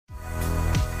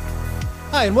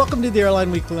Hi, and welcome to the Airline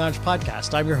Weekly Lounge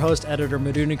podcast. I'm your host, editor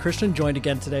Madhuni Krishnan, joined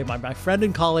again today by my friend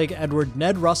and colleague, Edward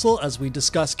Ned Russell, as we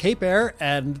discuss Cape Air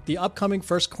and the upcoming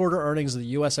first quarter earnings of the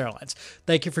U.S. airlines.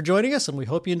 Thank you for joining us, and we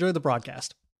hope you enjoy the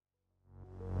broadcast.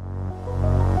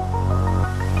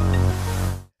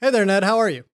 Hey there, Ned. How are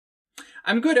you?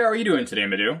 I'm good. How are you doing today,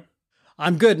 Madhu?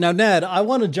 I'm good. Now, Ned, I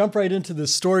want to jump right into the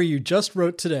story you just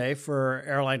wrote today for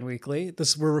Airline Weekly.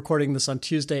 We're recording this on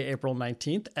Tuesday, April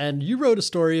 19th, and you wrote a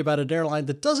story about an airline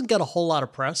that doesn't get a whole lot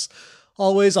of press,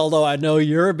 always, although I know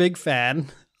you're a big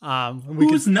fan.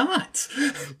 Who's not?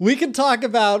 We can talk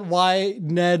about why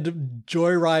Ned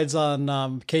joyrides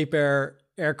on Cape Air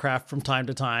aircraft from time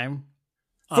to time.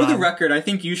 For the record, I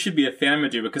think you should be a fan,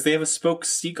 Madhu, because they have a spoke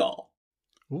seagull.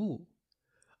 Ooh.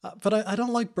 But I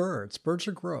don't like birds. Birds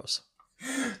are gross.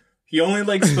 He only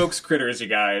likes spokes critters, you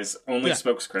guys. Only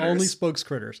spokes critters. Only spokes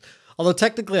critters. Although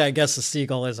technically, I guess a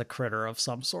seagull is a critter of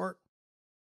some sort.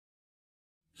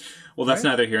 Well, that's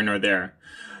neither here nor there.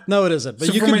 No, it isn't. But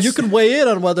so you can weigh in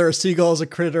on whether a seagull is a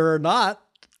critter or not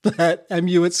at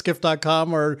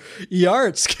mu@skift.com or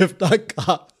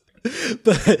er@skift.com.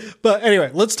 But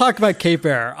anyway, let's talk about Cape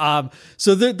Air.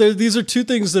 So these are two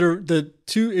things that are the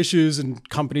two issues and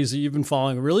companies that you've been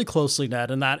following really closely, Ned,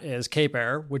 and that is Cape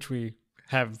Air, which we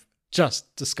have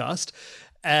just discussed,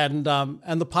 and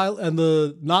the pilot and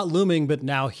the not looming but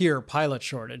now here pilot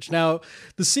shortage. Now,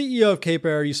 the CEO of Cape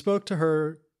Air, you spoke to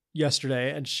her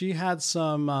yesterday, and she had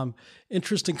some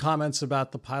interesting comments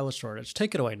about the pilot shortage.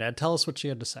 Take it away, Ned. Tell us what she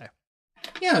had to say.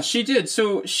 Yeah, she did.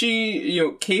 So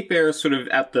Cape Air is sort of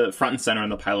at the front and center in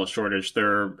the pilot shortage.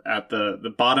 They're at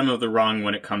the bottom of the rung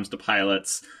when it comes to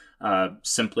pilots.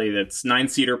 Simply, that's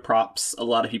 9-seater props. A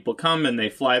lot of people come and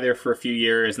they fly there for a few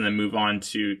years and then move on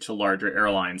to larger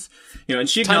airlines. And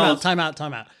she acknowledged... Time out.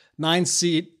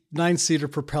 9-seater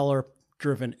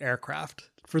propeller-driven aircraft.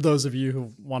 For those of you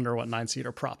who wonder what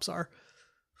 9-seater props are.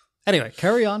 Anyway,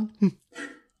 carry on.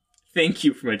 Thank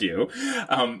you, Madhu.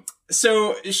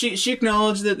 So she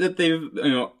acknowledged that they've,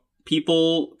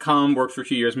 people come, work for a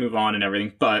few years, move on and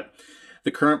everything, but the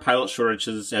current pilot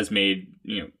shortages has made,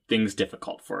 things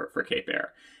difficult for Cape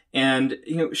Air. And,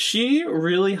 she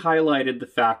really highlighted the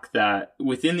fact that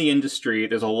within the industry,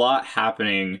 there's a lot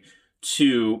happening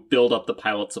to build up the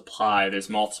pilot supply.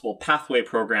 There's multiple pathway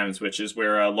programs, which is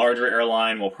where a larger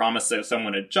airline will promise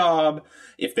someone a job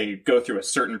if they go through a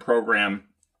certain program.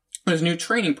 There's new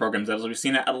training programs, as we've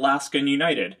seen at Alaska and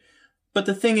United. But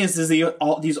the thing is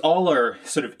these all are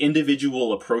sort of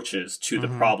individual approaches to the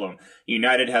problem.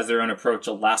 United has their own approach.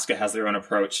 Alaska has their own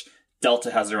approach.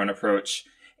 Delta has their own approach.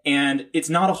 And it's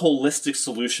not a holistic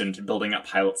solution to building up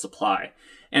pilot supply.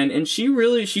 And she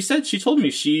told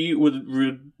me she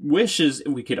would wish is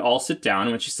we could all sit down.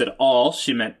 And when she said all,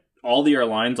 she meant all the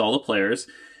airlines, all the players,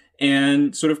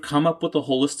 and sort of come up with a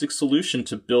holistic solution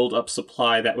to build up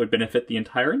supply that would benefit the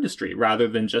entire industry rather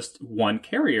than just one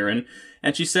carrier. And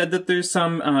she said that there's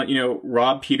some,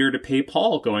 rob Peter to pay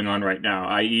Paul going on right now,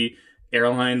 i.e.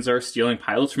 airlines are stealing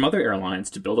pilots from other airlines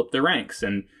to build up their ranks.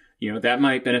 And, that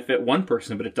might benefit one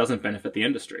person, but it doesn't benefit the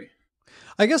industry.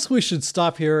 I guess we should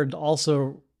stop here and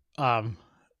also,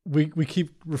 we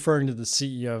keep referring to the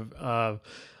CEO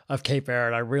of Cape Air,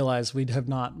 and I realize we have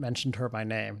not mentioned her by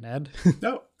name, Ned.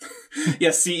 No.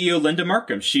 Yes, CEO Linda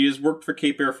Markham. She has worked for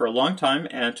Cape Air for a long time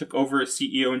and took over as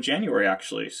CEO in January,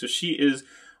 actually. So she is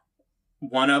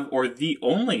one of, or the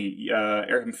only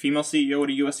female CEO at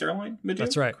a U.S. airline.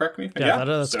 That's right. Correct me? Yeah,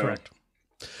 that's correct.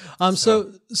 But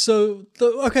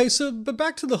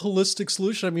back to the holistic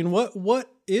solution. I mean, what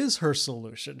is her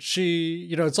solution? She,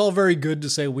 it's all very good to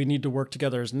say we need to work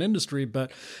together as an industry,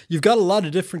 but you've got a lot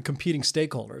of different competing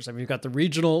stakeholders. I mean, you've got the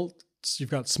regional,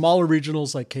 you've got smaller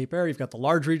regionals like Cape Air, you've got the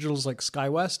large regionals like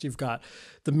SkyWest, you've got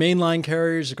the mainline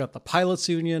carriers, you've got the pilots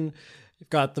union, you've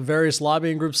got the various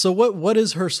lobbying groups. So what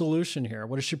is her solution here?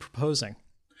 What is she proposing?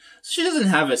 She doesn't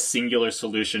have a singular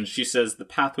solution. She says the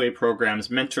pathway programs,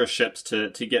 mentorships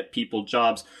to get people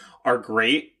jobs are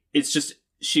great. It's just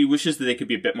she wishes that they could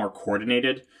be a bit more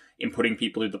coordinated in putting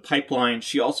people through the pipeline.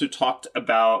 She also talked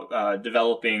about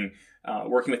developing,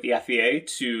 working with the FAA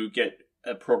to get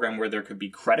a program where there could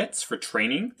be credits for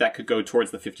training that could go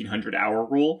towards the 1,500-hour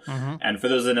rule. And for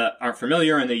those that aren't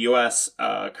familiar, in the U.S.,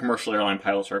 commercial airline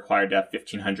pilots are required to have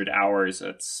 1,500 hours.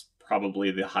 It's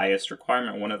probably the highest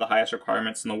requirement, one of the highest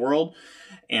requirements in the world.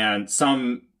 And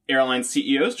some airline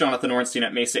CEOs, Jonathan Ornstein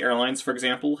at Mesa Airlines, for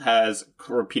example, has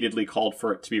repeatedly called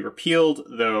for it to be repealed,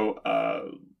 though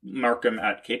Markham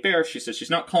at Cape Air, she says she's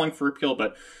not calling for repeal,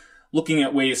 but looking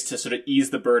at ways to sort of ease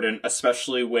the burden,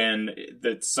 especially when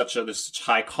there's such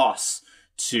high costs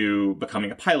to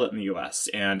becoming a pilot in the U.S.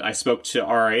 And I spoke to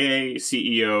RIA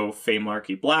CEO Faye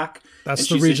Malarkey Black. That's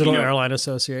the Regional Airline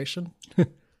Association.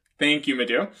 Thank you,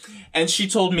 Madhu. And she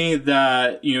told me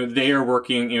that, they are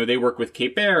working, they work with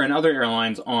Cape Air and other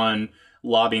airlines on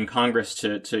lobbying Congress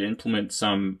to implement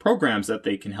some programs that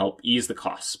they can help ease the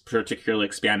costs, particularly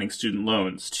expanding student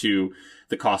loans to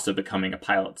the cost of becoming a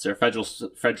pilot. So they're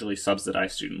federally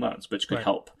subsidized student loans, which could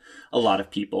help a lot of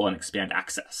people and expand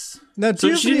access. Now, do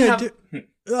you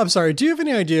have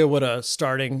any idea what a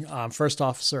starting first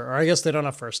officer, or I guess they don't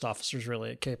have first officers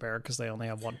really at Cape Air because they only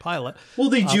have one pilot. Well,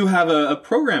 they do have a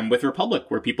program with Republic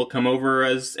where people come over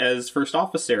as first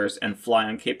officers and fly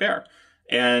on Cape Air.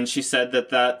 And she said that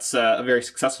that's a very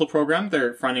successful program.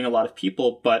 They're finding a lot of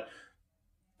people, but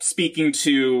speaking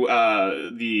to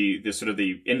the sort of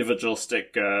the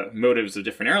individualistic motives of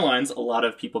different airlines, a lot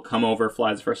of people come over,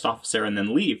 fly as first officer, and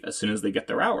then leave as soon as they get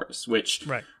their hours, which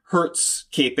hurts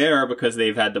Cape Air because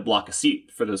they've had to block a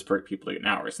seat for those people to get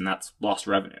hours, and that's lost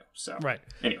revenue. So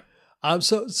anyway.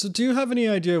 So do you have any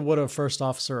idea what a first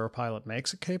officer or pilot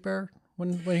makes at Cape Air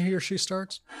when he or she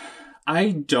starts?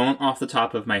 I don't off the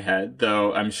top of my head,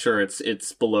 though I'm sure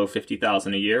it's below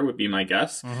 $50,000 a year would be my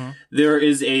guess. Mm-hmm. There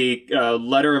is a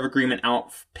letter of agreement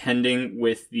out pending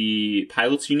with the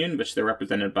pilots union, which they're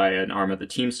represented by an arm of the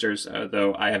Teamsters,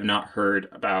 though I have not heard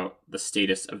about the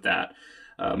status of that.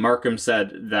 Markham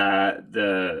said that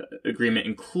the agreement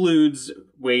includes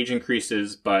wage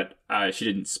increases, but she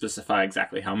didn't specify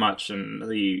exactly how much, and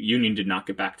the union did not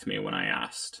get back to me when I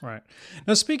asked. Right.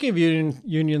 Now, speaking of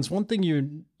unions, one thing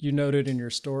you noted in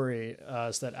your story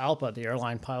is that ALPA, the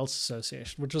Airline Pilots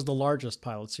Association, which is the largest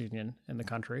pilots union in the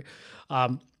country,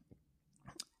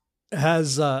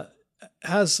 has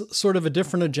sort of a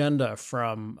different agenda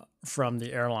from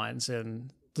the airlines in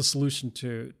the solution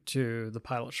to the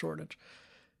pilot shortage.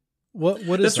 What is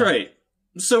That's that? right.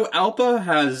 So ALPA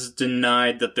has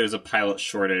denied that there's a pilot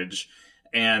shortage,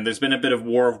 and there's been a bit of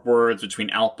war of words between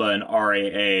ALPA and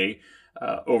RAA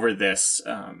over this.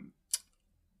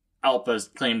 ALPA's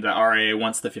claimed that RAA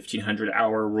wants the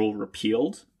 1,500-hour rule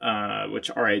repealed,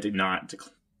 which RAA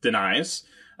denies.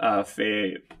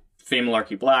 Faye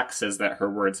Malarkey Black says that her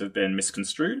words have been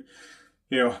misconstrued.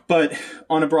 But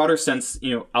on a broader sense,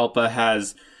 ALPA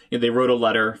has... They wrote a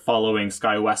letter following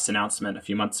SkyWest's announcement a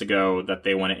few months ago that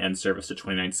they want to end service to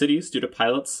 29 cities due to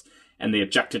pilots, and they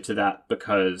objected to that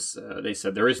because they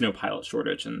said there is no pilot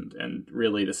shortage, and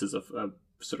really this is a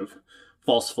sort of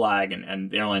false flag,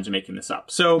 and the airlines are making this up.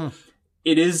 So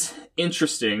It is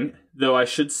interesting, though I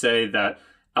should say that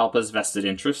ALPA's vested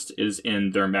interest is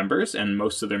in their members, and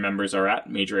most of their members are at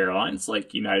major airlines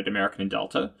like United, American, and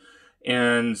Delta,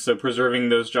 and so preserving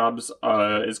those jobs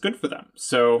is good for them.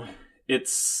 So...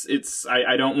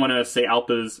 I don't want to say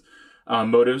ALPA's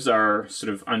motives are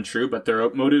sort of untrue, but their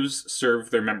motives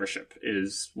serve their membership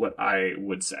is what I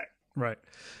would say. Right.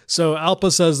 So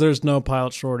ALPA says there's no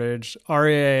pilot shortage.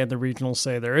 RAA and the regionals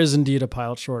say there is indeed a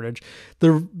pilot shortage.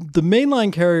 The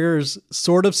mainline carriers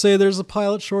sort of say there's a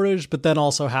pilot shortage, but then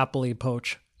also happily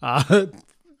poach,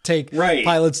 take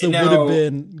pilots that would have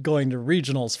been going to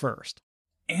regionals first.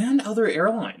 And other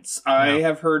airlines. I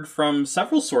have heard from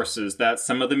several sources that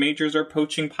some of the majors are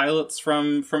poaching pilots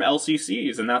from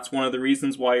LCCs, and that's one of the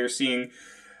reasons why you're seeing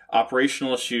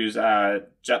operational issues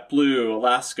at JetBlue,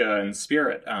 Alaska, and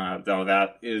Spirit. Though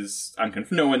that is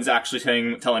unconfirmed. No one's actually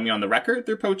telling me on the record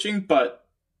they're poaching, but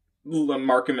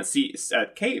Markham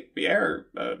at Cape Air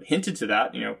hinted to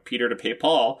that, Peter to pay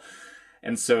Paul.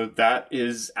 And so that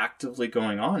is actively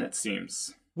going on, it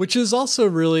seems. Which is also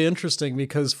really interesting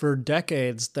because for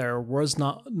decades there was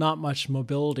not much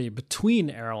mobility between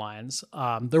airlines.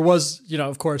 There was,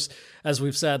 of course, as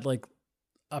we've said, like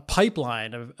a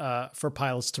pipeline for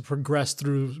pilots to progress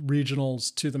through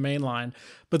regionals to the mainline,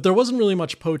 but there wasn't really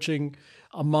much poaching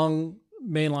among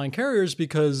mainline carriers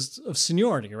because of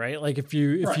seniority, right? Like if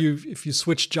you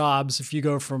switch jobs, if you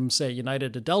go from say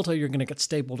United to Delta, you're going to get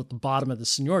stapled at the bottom of the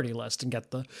seniority list and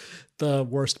get the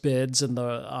worst bids and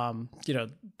the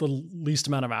least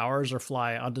amount of hours or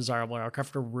fly undesirable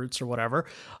aircraft or routes or whatever.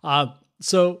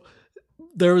 So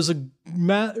there was a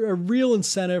real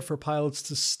incentive for pilots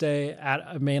to stay at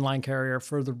a mainline carrier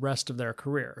for the rest of their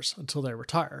careers until they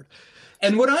retired.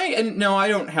 And I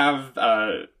don't have.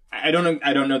 I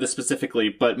don't know this specifically,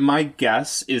 but my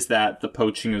guess is that the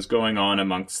poaching is going on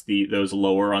amongst those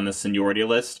lower on the seniority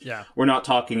list. Yeah. We're not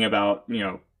talking about,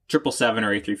 777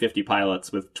 or A350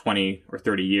 pilots with 20 or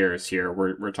 30 years here.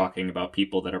 We're talking about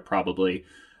people that are probably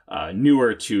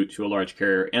newer to a large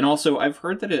carrier. And also, I've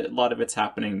heard that a lot of it's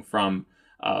happening from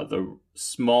the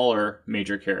smaller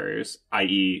major carriers,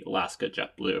 i.e. Alaska,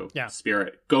 JetBlue, Yeah.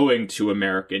 Spirit, going to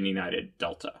American, United,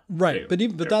 Delta. Right, but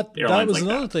that was like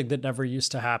another thing that never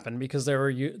used to happen because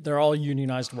they're all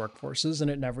unionized workforces, and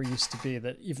it never used to be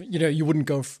that even you wouldn't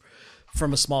go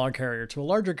from a smaller carrier to a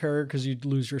larger carrier because you'd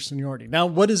lose your seniority. Now,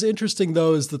 what is interesting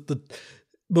though is that the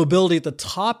mobility at the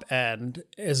top end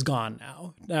is gone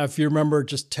now. Now, if you remember,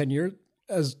 just 10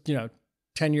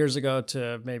 years ago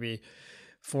to maybe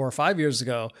 4 or 5 years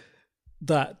ago,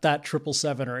 that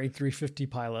 777 or A350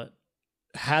 pilot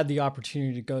had the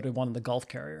opportunity to go to one of the Gulf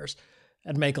carriers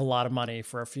and make a lot of money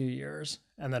for a few years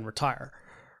and then retire,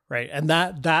 right? And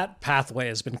that pathway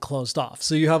has been closed off.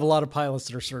 So you have a lot of pilots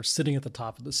that are sort of sitting at the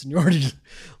top of the seniority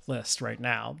list right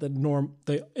now that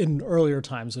they in earlier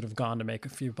times would have gone to make a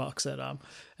few bucks at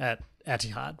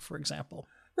Etihad, for example.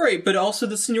 Right, but also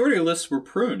the seniority lists were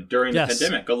pruned during the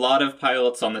pandemic. A lot of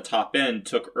pilots on the top end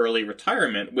took early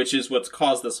retirement, which is what's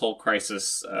caused this whole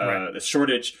crisis, this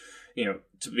shortage,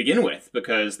 to begin with,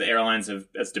 because the airlines have,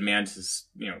 as demand has,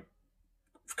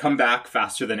 come back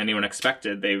faster than anyone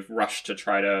expected, they've rushed to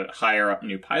try to hire up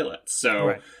new pilots.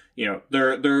 So,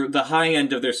 the high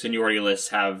end of their seniority lists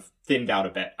have thinned out a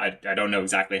bit. I don't know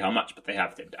exactly how much, but they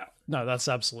have thinned out. No, that's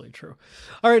absolutely true.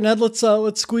 All right, Ned, let's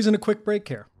squeeze in a quick break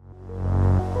here.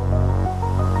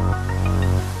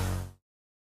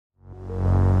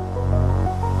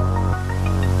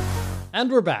 And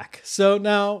we're back. So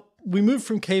now we moved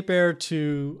from Cape Air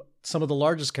to some of the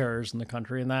largest carriers in the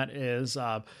country, and that is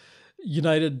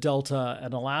United, Delta,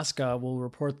 and Alaska will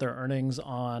report their earnings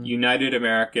on... United,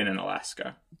 American, and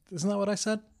Alaska. Isn't that what I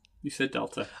said? You said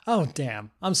Delta. Oh,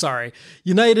 damn. I'm sorry.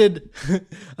 United,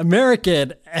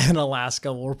 American, and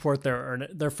Alaska will report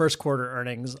their first quarter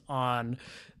earnings on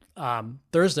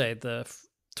Thursday, the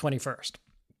 21st.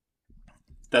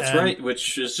 That's right,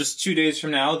 which is just 2 days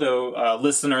from now, though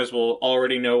listeners will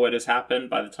already know what has happened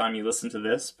by the time you listen to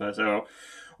this. But so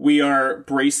we are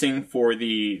bracing for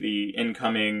the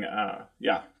incoming,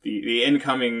 the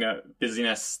incoming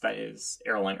busyness that is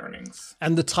airline earnings.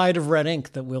 And the tide of red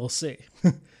ink that we'll see.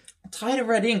 Tide of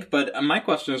red ink, but my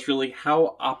question is really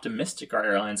how optimistic are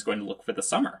airlines going to look for the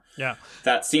summer? Yeah.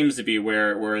 That seems to be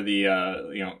where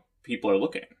the, people are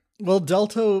looking. Well,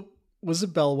 Delta was a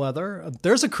bellwether.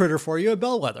 There's a critter for you, a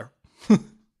bellwether.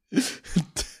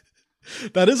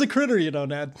 That is a critter,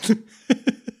 Ned.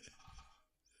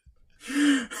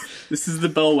 This is the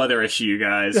bellwether issue, you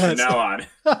guys, from now on.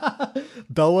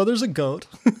 Bellwether's a goat.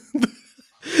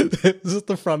 This is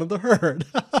the front of the herd.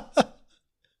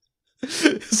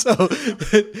 So,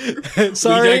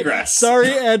 sorry,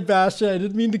 Ed Bastian. I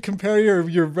didn't mean to compare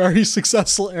your very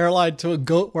successful airline to a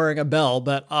goat wearing a bell,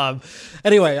 but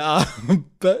anyway,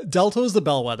 but Delta is the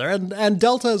bellwether, and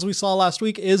Delta, as we saw last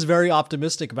week, is very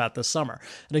optimistic about this summer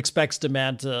and expects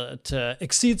demand to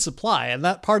exceed supply, and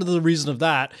that part of the reason of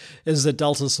that is that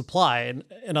Delta's supply,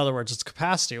 in other words, its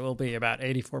capacity will be about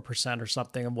 84% or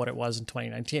something of what it was in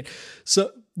 2019,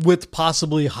 so with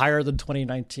possibly higher than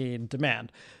 2019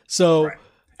 demand. So, right.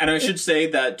 And I should say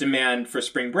that demand for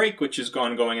spring break, which is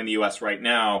going in the U.S. right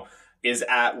now, is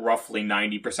at roughly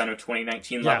 90% of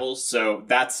 2019 levels. So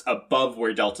that's above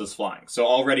where Delta's flying. So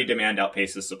already demand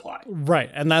outpaces supply. Right.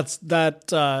 And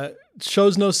that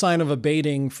shows no sign of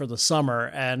abating for the summer.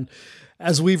 And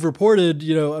as we've reported,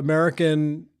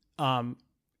 American,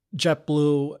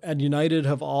 JetBlue, and United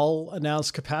have all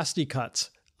announced capacity cuts.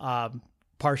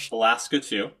 Alaska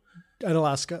too. And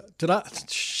Alaska.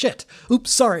 Shit.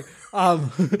 Oops, sorry.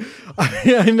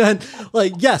 I meant,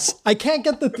 yes, I can't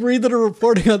get the three that are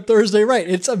reporting on Thursday right.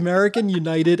 It's American,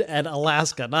 United, and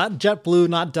Alaska, not JetBlue,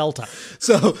 not Delta.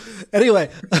 So anyway,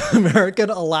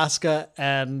 American, Alaska,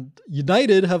 and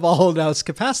United have all announced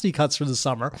capacity cuts for the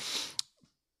summer.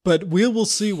 But we will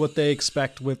see what they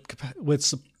expect with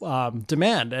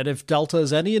demand. And if Delta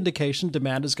is any indication,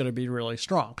 demand is going to be really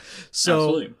strong. So.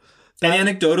 Absolutely. And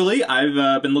anecdotally,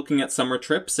 I've been looking at summer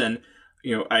trips, and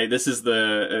this is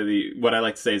the what I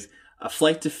like to say is a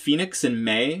flight to Phoenix in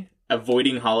May,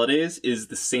 avoiding holidays, is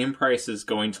the same price as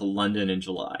going to London in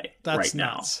July. That's right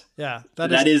nuts. Now. Yeah,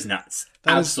 that is nuts.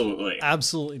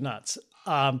 Absolutely nuts.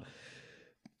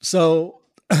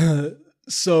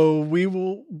 So we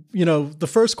will, the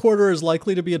first quarter is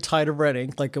likely to be a tide of red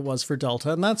ink like it was for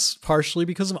Delta. And that's partially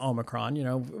because of Omicron.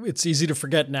 It's easy to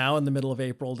forget now in the middle of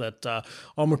April that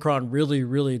Omicron really,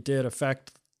 really did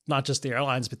affect not just the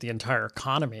airlines, but the entire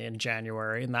economy in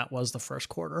January. And that was the first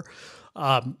quarter.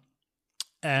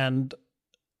 And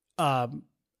also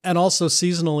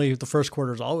seasonally, the first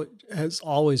quarter is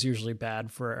always usually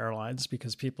bad for airlines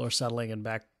because people are settling in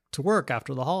back to work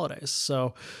after the holidays.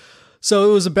 So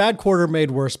it was a bad quarter made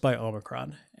worse by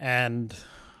Omicron. And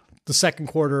the second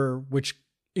quarter, which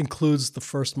includes the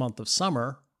first month of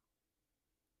summer,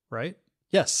 right?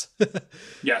 Yes.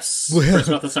 Yes. First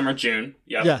month of summer, June.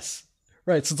 Yep. Yes.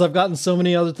 Right. Since I've gotten so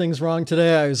many other things wrong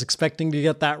today, I was expecting to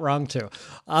get that wrong too.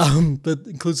 But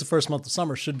includes the first month of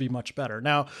summer should be much better.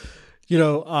 Now,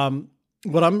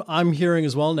 what I'm hearing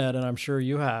as well, Ned, and I'm sure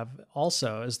you have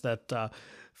also, is that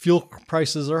fuel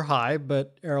prices are high,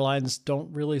 but airlines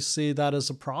don't really see that as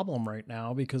a problem right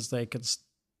now because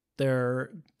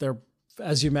they're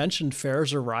as you mentioned,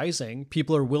 fares are rising.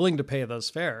 People are willing to pay those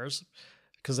fares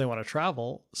because they want to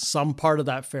travel. Some part of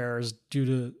that fare is due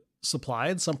to supply,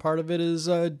 and some part of it is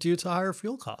due to higher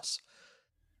fuel costs.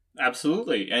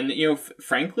 Absolutely, and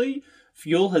frankly,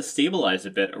 fuel has stabilized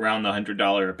a bit around the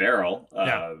 $100 a barrel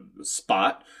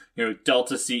spot.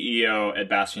 Delta CEO Ed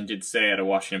Bastian did say at a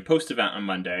Washington Post event on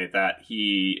Monday that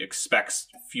he expects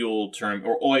oil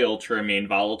to remain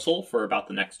volatile for about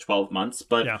the next 12 months,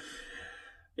 but. Yeah.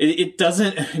 It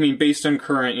doesn't, based on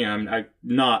current, I'm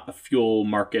not a fuel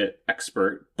market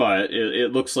expert, but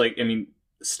it looks like,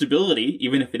 stability,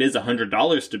 even if it is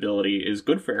 $100 stability, is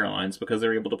good for airlines because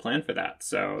they're able to plan for that.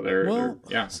 So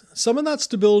some of that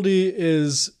stability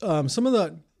is, some of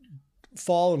the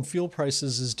fall in fuel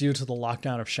prices is due to the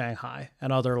lockdown of Shanghai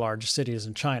and other large cities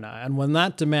in China. And when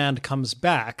that demand comes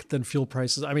back, then fuel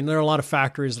prices, there are a lot of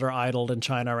factories that are idled in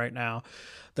China right now.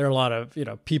 There are a lot of,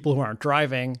 people who aren't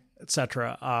driving,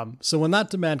 etc. So when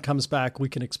that demand comes back, we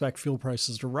can expect fuel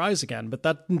prices to rise again. But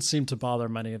that didn't seem to bother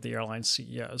many of the airline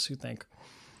CEOs who think,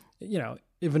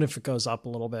 even if it goes up a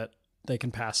little bit, they can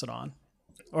pass it on.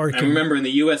 I remember in the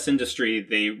U.S. industry,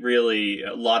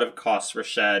 a lot of costs were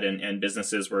shed and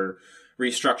businesses were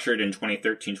restructured in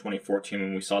 2013, 2014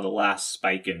 when we saw the last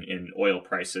spike in oil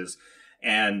prices.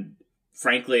 And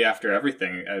frankly, after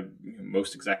everything,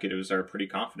 most executives are pretty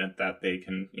confident that they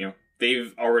can,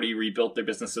 they've already rebuilt their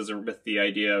businesses with the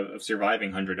idea of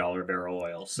surviving $100 barrel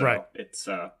oil. So It's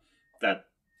that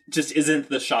just isn't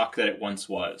the shock that it once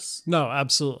was. No,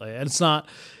 absolutely. And it's not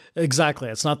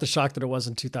the shock that it was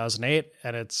in 2008,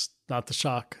 and it's not the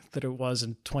shock that it was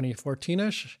in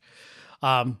 2014-ish.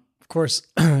 Of course,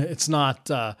 it's not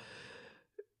the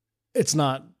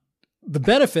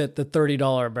benefit that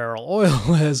 $30 a barrel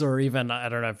oil is, or even, I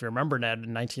don't know if you remember, Ned,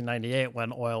 in 1998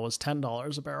 when oil was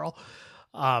 $10 a barrel.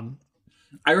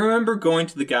 I remember going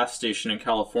to the gas station in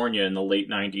California in the late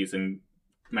 90s and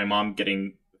my mom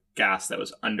getting gas that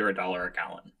was under $1 a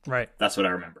gallon. Right. That's what I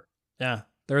remember. Yeah.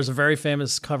 There was a very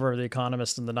famous cover of The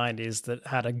Economist in the 90s that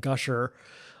had a gusher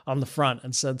on the front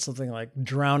and said something like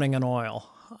drowning in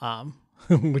oil,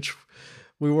 which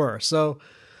we were. So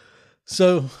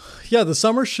yeah, the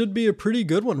summer should be a pretty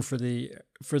good one for the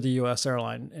U.S.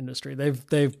 airline industry.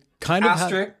 They've kind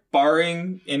of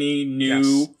barring any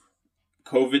new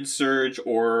COVID surge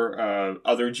or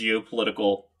other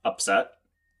geopolitical upset.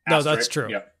 No, that's true.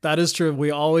 Yep. That is true. We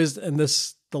always,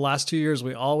 the last 2 years,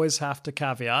 we always have to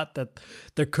caveat that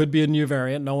there could be a new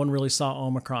variant. No one really saw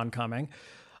Omicron coming.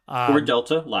 Or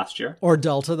Delta last year. Or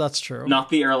Delta, that's true. Not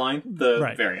the airline,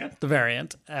 the variant. The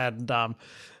variant. And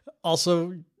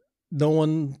also,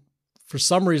 for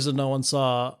some reason, no one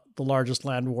saw the largest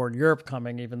land war in Europe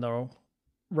coming, even though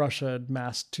Russia had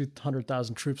massed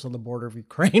 200,000 troops on the border of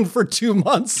Ukraine for 2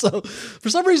 months. So for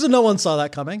some reason, no one saw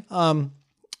that coming.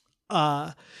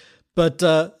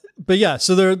 But yeah,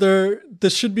 so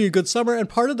this should be a good summer. And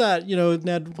part of that,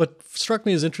 Ned, what struck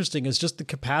me as interesting is just the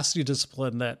capacity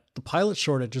discipline that the pilot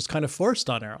shortage is kind of forced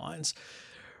on airlines,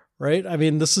 right?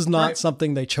 This is not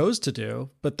something they chose to do,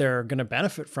 but they're going to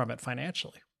benefit from it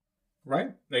financially.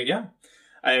 Right. Yeah.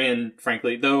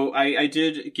 Frankly, though,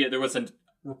 there was a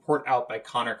report out by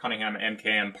Connor Cunningham at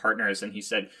MKM Partners, and he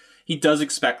said he does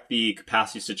expect the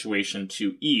capacity situation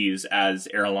to ease as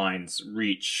airlines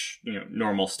reach,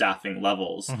 normal staffing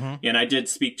levels. Mm-hmm. And I did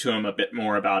speak to him a bit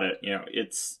more about it.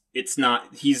 It's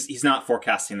not, he's not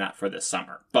forecasting that for this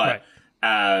summer, but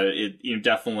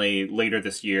definitely later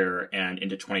this year and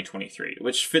into 2023,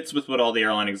 which fits with what all the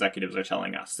airline executives are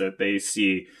telling us, that they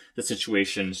see the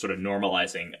situation sort of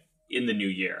normalizing in the new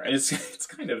year. And it's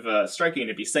kind of striking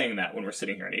to be saying that when we're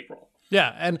sitting here in April.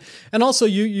 Yeah, and also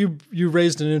you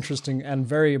raised an interesting and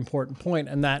very important point,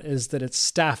 and that is that it's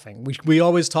staffing. We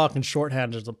always talk in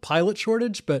shorthand as a pilot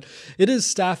shortage, but it is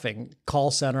staffing.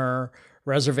 Call center,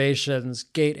 reservations,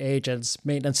 gate agents,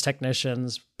 maintenance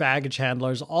technicians, baggage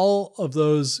handlers, all of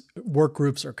those work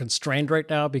groups are constrained right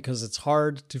now because it's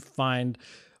hard to find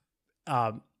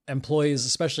employees,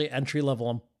 especially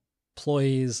entry-level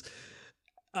employees,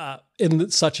 in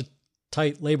such a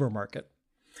tight labor market.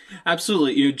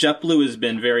 Absolutely. JetBlue has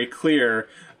been very clear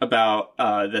about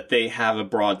that they have a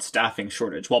broad staffing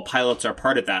shortage. While pilots are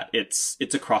part of that, it's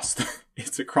across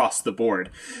It's across the board.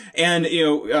 And,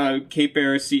 Cape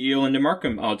Air CEO Linda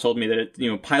Markham told me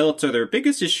that, pilots are their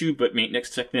biggest issue, but maintenance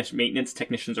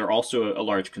technicians are also a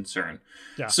large concern.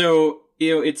 Yeah. So,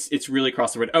 it's really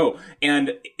across the board. Oh,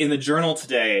 and in the Journal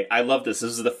today, I love this.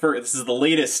 This is the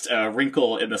latest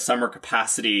wrinkle in the summer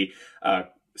capacity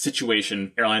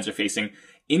situation airlines are facing.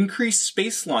 Increased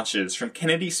space launches from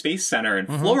Kennedy Space Center in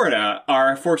Florida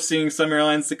are forcing some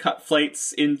airlines to cut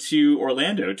flights into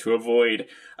Orlando to avoid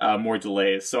more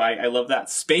delays. So I love that.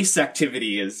 Space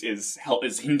activity is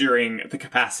hindering the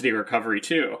capacity recovery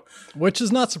too. Which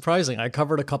is not surprising. I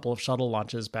covered a couple of shuttle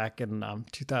launches back in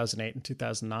 2008 and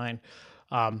 2009.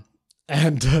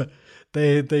 And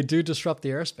they do disrupt the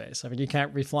airspace. I mean, you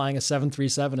can't be flying a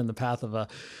 737 in the path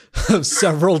of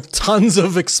several tons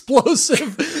of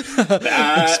explosive.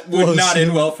 That would not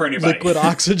end well for anybody. Liquid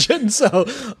oxygen. So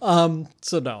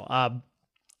no.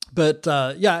 But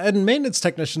and maintenance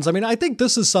technicians. I mean, I think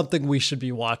this is something we should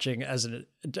be watching as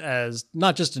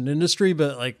not just an industry,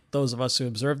 but like those of us who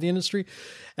observe the industry.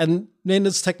 And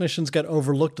maintenance technicians get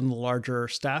overlooked in the larger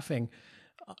staffing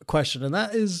question, and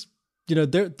that is,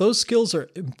 those skills are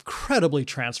incredibly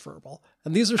transferable,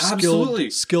 and these are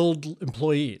skilled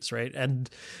employees, right? And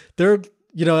they're,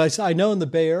 I know in the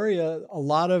Bay Area, a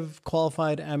lot of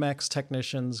qualified MX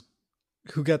technicians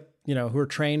who get, who are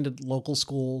trained at local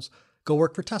schools go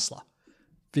work for Tesla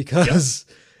because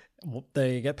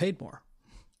they get paid more.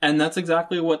 And that's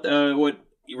exactly what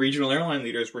regional airline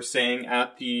leaders were saying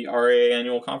at the RAA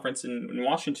annual conference in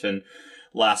Washington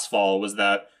last fall, was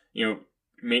that,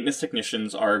 maintenance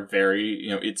technicians are very,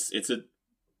 it's a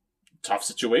tough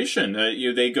situation.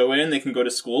 They go in, they can go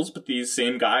to schools, but these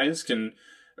same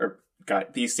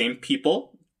these same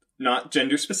people, not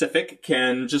gender specific,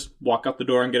 can just walk out the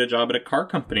door and get a job at a car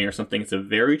company or something. It's a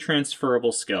very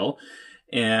transferable skill,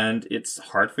 and it's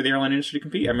hard for the airline industry to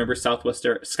compete. I remember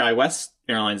SkyWest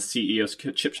Airlines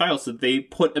CEO Chip Childs said they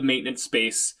put a maintenance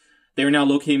space. They are now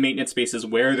locating maintenance spaces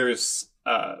where there's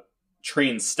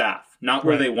trained staff, not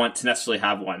where they want to necessarily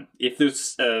have one. If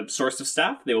there's a source of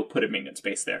staff, they will put a maintenance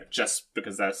space there just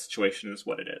because that situation is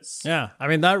what it is. Yeah. I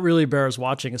mean, that really bears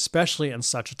watching, especially in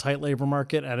such a tight labor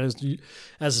market. And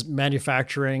as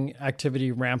manufacturing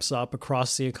activity ramps up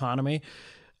across the economy,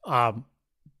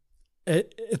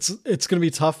 it's going to be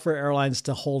tough for airlines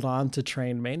to hold on to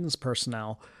trained maintenance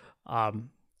personnel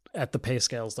at the pay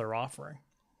scales they're offering.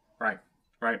 Right.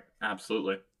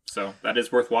 Absolutely. So that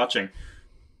is worth watching.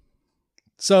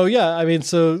 So,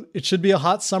 so it should be a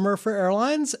hot summer for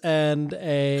airlines and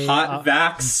a hot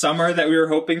vax summer that we were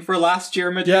hoping for last year,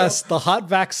 Madhu. Yes, the hot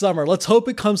vax summer. Let's hope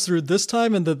it comes through this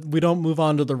time and that we don't move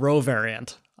on to the Rho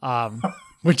variant,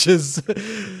 which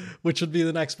would be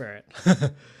the next variant.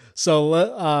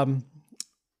 So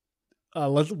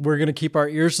we're going to keep our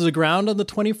ears to the ground on the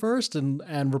 21st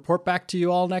and report back to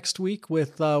you all next week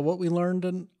with what we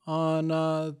learned on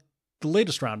the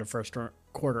latest round of first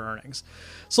quarter earnings.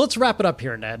 So let's wrap it up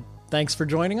here, Ned. Thanks for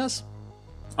joining us.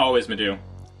 Always, Madhu.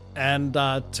 And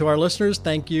to our listeners,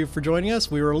 thank you for joining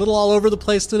us. We were a little all over the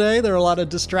place today. There are a lot of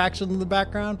distractions in the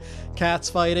background, cats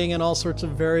fighting and all sorts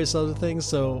of various other things.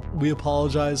 So we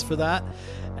apologize for that.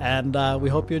 And we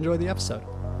hope you enjoy the episode.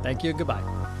 Thank you and goodbye.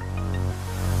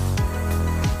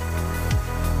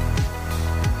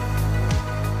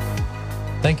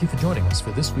 Thank you for joining us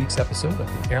for this week's episode of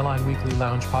the Airline Weekly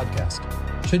Lounge podcast.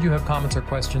 Should you have comments or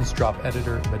questions, drop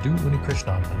editor Madhu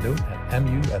Unikrishnan a note at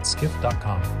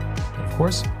mu@skift.com. And of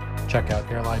course, check out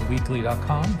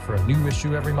airlineweekly.com for a new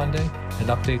issue every Monday and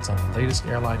updates on the latest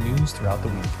airline news throughout the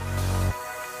week.